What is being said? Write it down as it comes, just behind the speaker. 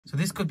So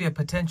this could be a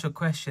potential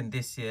question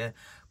this year.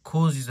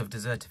 Causes of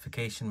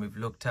desertification we've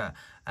looked at.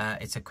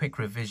 It's a quick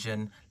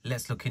revision.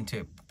 Let's look into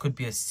it. Could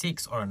be a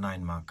 6 or a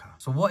 9 marker.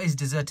 So what is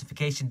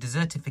desertification?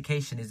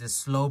 Desertification is a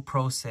slow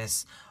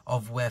process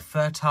of where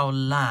fertile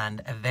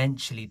land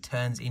eventually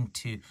turns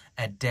into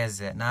a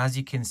desert. Now, as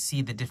you can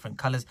see, the different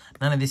colors,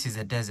 none of this is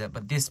a desert,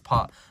 but this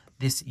part,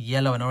 this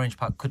yellow and orange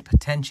part could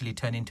potentially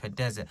turn into a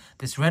desert.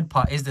 This red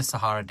part is the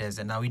Sahara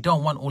Desert. Now, we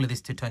don't want all of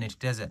this to turn into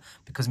desert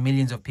because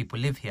millions of people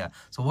live here.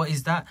 So what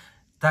is that?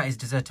 That is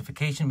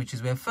desertification, which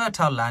is where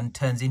fertile land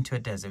turns into a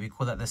desert. We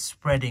call that the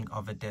spreading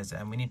of a desert,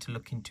 and we need to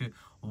look into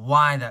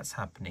why that's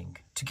happening.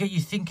 To get you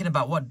thinking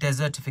about what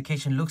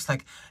desertification looks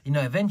like,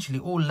 eventually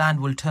all land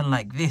will turn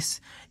like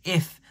this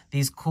if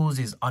these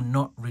causes are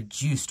not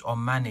reduced or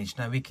managed.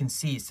 Now, we can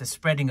see it's the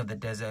spreading of the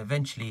desert.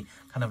 Eventually,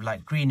 kind of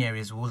like green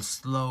areas will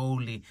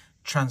slowly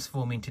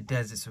transform into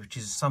deserts, which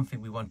is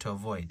something we want to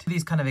avoid.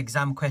 These kind of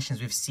exam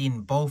questions, we've seen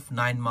both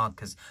 9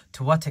 markers.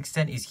 To what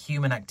extent is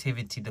human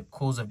activity the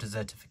cause of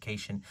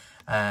desertification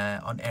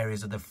on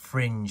areas of the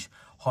fringe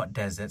hot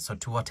deserts? So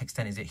to what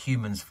extent is it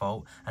humans'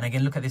 fault? And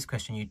again, look at this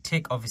question. You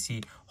tick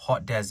obviously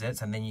hot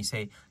deserts, and then you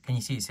say, can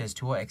you see it says,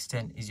 to what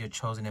extent is your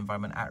chosen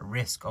environment at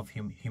risk of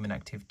human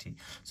activity?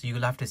 So you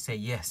will have to say,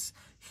 yes,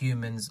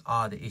 humans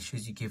are the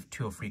issues. You give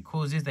 2 or 3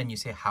 causes, then you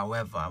say,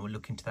 however, and we'll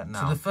look into that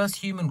now. So the first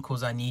human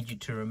cause I need you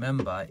to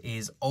remember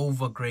is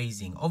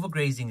overgrazing.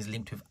 Overgrazing is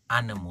linked with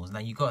animals. Now,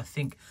 you got to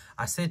think,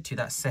 I said to you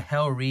that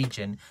Sahel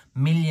region,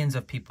 millions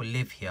of people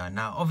live here.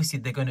 Now, obviously,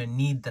 they're going to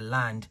need the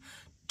land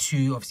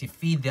to obviously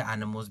feed their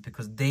animals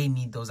because they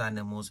need those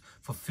animals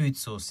for food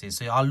sources.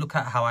 So I'll look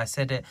at how I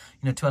said it,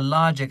 to a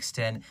large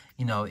extent,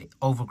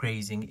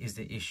 overgrazing is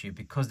the issue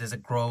because there's a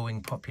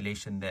growing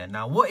population there.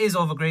 Now, what is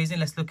overgrazing?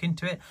 Let's look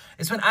into it.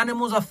 It's when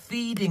animals are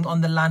feeding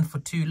on the land for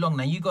too long.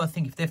 Now, you got to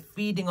think, if they're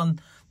feeding on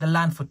the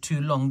land for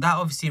too long, that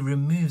obviously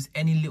removes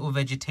any little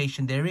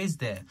vegetation there is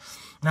there.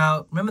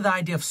 Now, remember the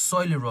idea of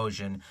soil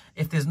erosion.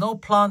 If there's no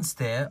plants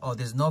there or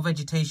there's no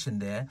vegetation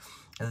there,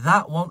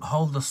 that won't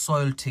hold the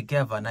soil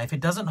together. Now, if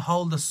it doesn't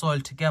hold the soil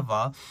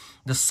together,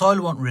 the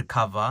soil won't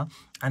recover,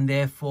 and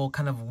therefore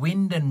kind of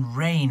wind and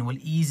rain will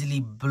easily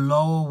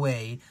blow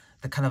away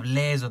the kind of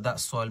layers of that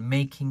soil,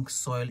 making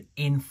soil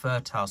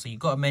infertile. So you've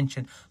got to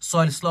mention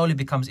soil slowly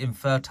becomes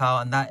infertile,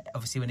 and that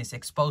obviously when it's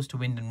exposed to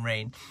wind and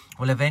rain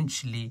will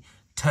eventually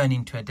turn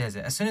into a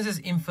desert. As soon as it's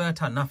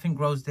infertile, nothing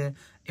grows there,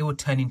 it will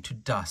turn into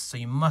dust. So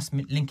you must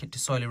link it to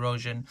soil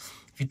erosion.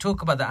 If you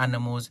talk about the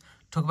animals,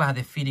 talk about how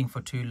they're feeding for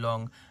too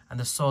long and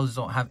the soils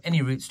don't have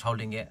any roots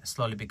holding it,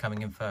 slowly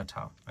becoming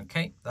infertile.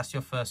 Okay, that's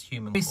your first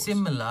human cause. Very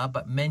similar,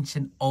 but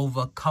mention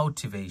over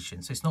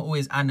cultivation. So it's not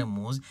always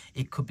animals,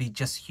 it could be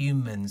just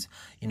humans,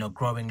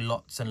 growing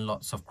lots and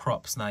lots of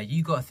crops. Now,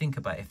 you got to think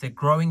about it. If they're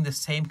growing the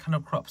same kind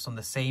of crops on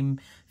the same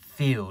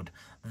field,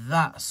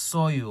 that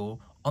soil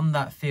on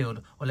that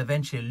field will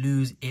eventually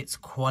lose its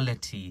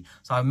quality.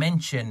 So I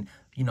mentioned,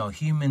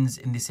 humans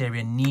in this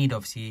area need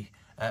obviously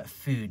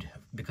food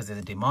because there's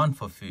a demand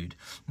for food.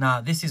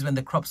 Now, this is when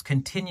the crops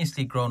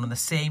continuously grown on the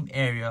same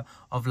area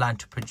of land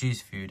to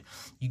produce food.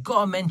 You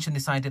got to mention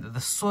this idea that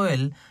the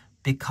soil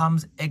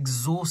becomes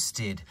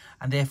exhausted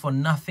and therefore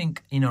nothing,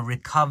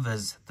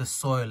 recovers the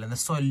soil, and the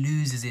soil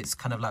loses its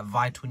kind of like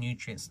vital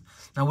nutrients.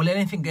 Now, will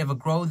anything ever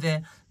grow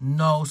there?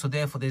 No. So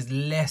therefore there's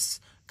less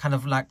kind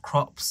of like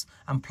crops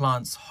and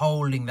plants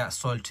holding that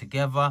soil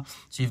together.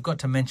 So you've got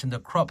to mention the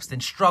crops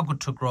then struggle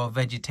to grow,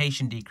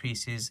 vegetation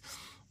decreases,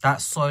 that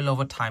soil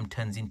over time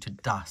turns into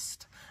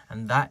dust.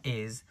 And that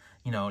is,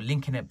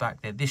 linking it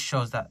back there, this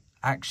shows that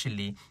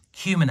actually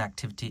human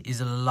activity is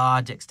a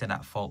large extent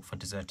at fault for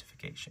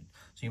desertification.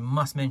 So you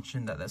must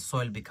mention that the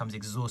soil becomes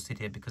exhausted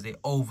here because they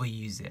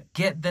overuse it.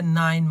 Get the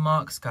 9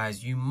 marks,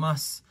 guys. You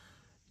must,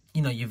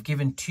 you've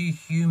given 2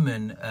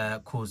 human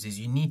causes.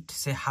 You need to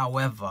say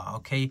however,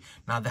 okay?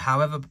 Now, the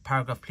however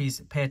paragraph,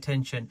 please pay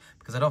attention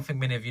because I don't think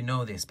many of you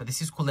know this, but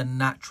this is called a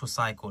natural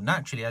cycle.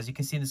 Naturally, as you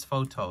can see in this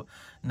photo,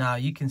 now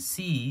you can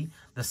see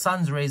the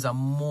sun's rays are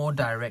more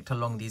direct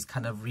along these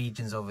kind of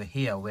regions over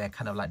here where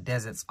kind of like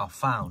deserts are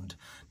found.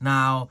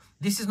 Now,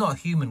 this is not a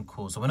human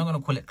cause, so we're not going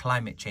to call it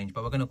climate change,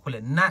 but we're going to call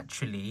it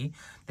naturally.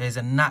 There's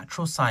a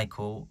natural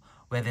cycle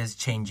where there's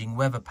changing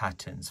weather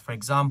patterns. For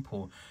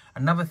example,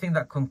 another thing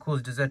that can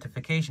cause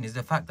desertification is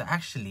the fact that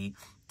actually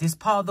this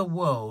part of the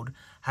world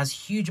has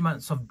huge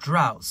amounts of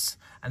droughts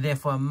and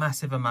therefore a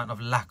massive amount of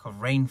lack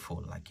of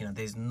rainfall. Like,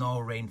 there's no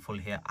rainfall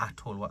here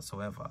at all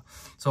whatsoever.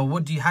 So how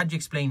do you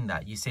explain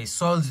that? You say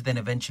soils then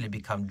eventually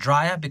become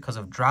drier because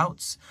of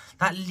droughts.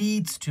 That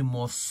leads to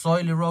more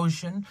soil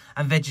erosion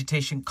and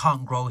vegetation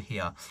can't grow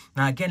here.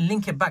 Now, again,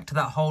 link it back to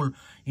that whole,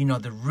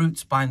 the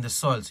roots bind the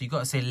soil. So you've got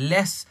to say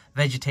less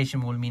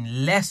vegetation will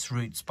mean less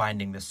roots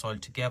binding the soil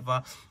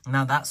together.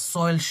 Now, that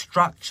soil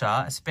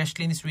structure,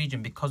 especially in this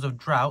region because of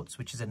droughts,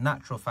 which is a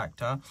natural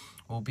factor,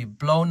 will be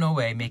blown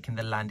away, making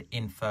the land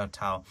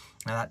infertile.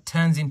 Now that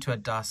turns into a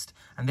dust,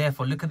 and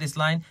therefore, look at this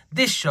line.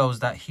 This shows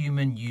that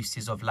human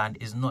uses of land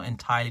is not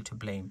entirely to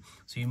blame.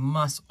 So you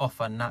must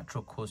offer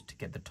natural cause to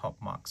get the top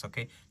marks,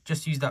 okay?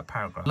 Just use that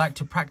paragraph. Like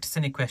to practice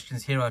any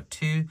questions, here are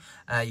two.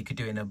 You could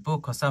do it in a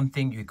book or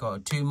something. You've got a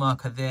 2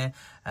 marker there,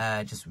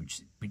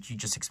 which you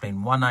just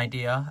explain one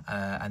idea.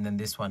 And then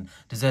this one,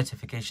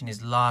 desertification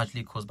is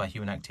largely caused by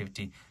human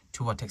activity.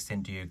 To what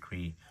extent do you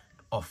agree?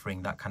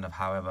 Offering that kind of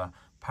however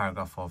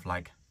paragraph of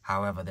like,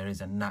 however, there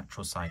is a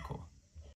natural cycle.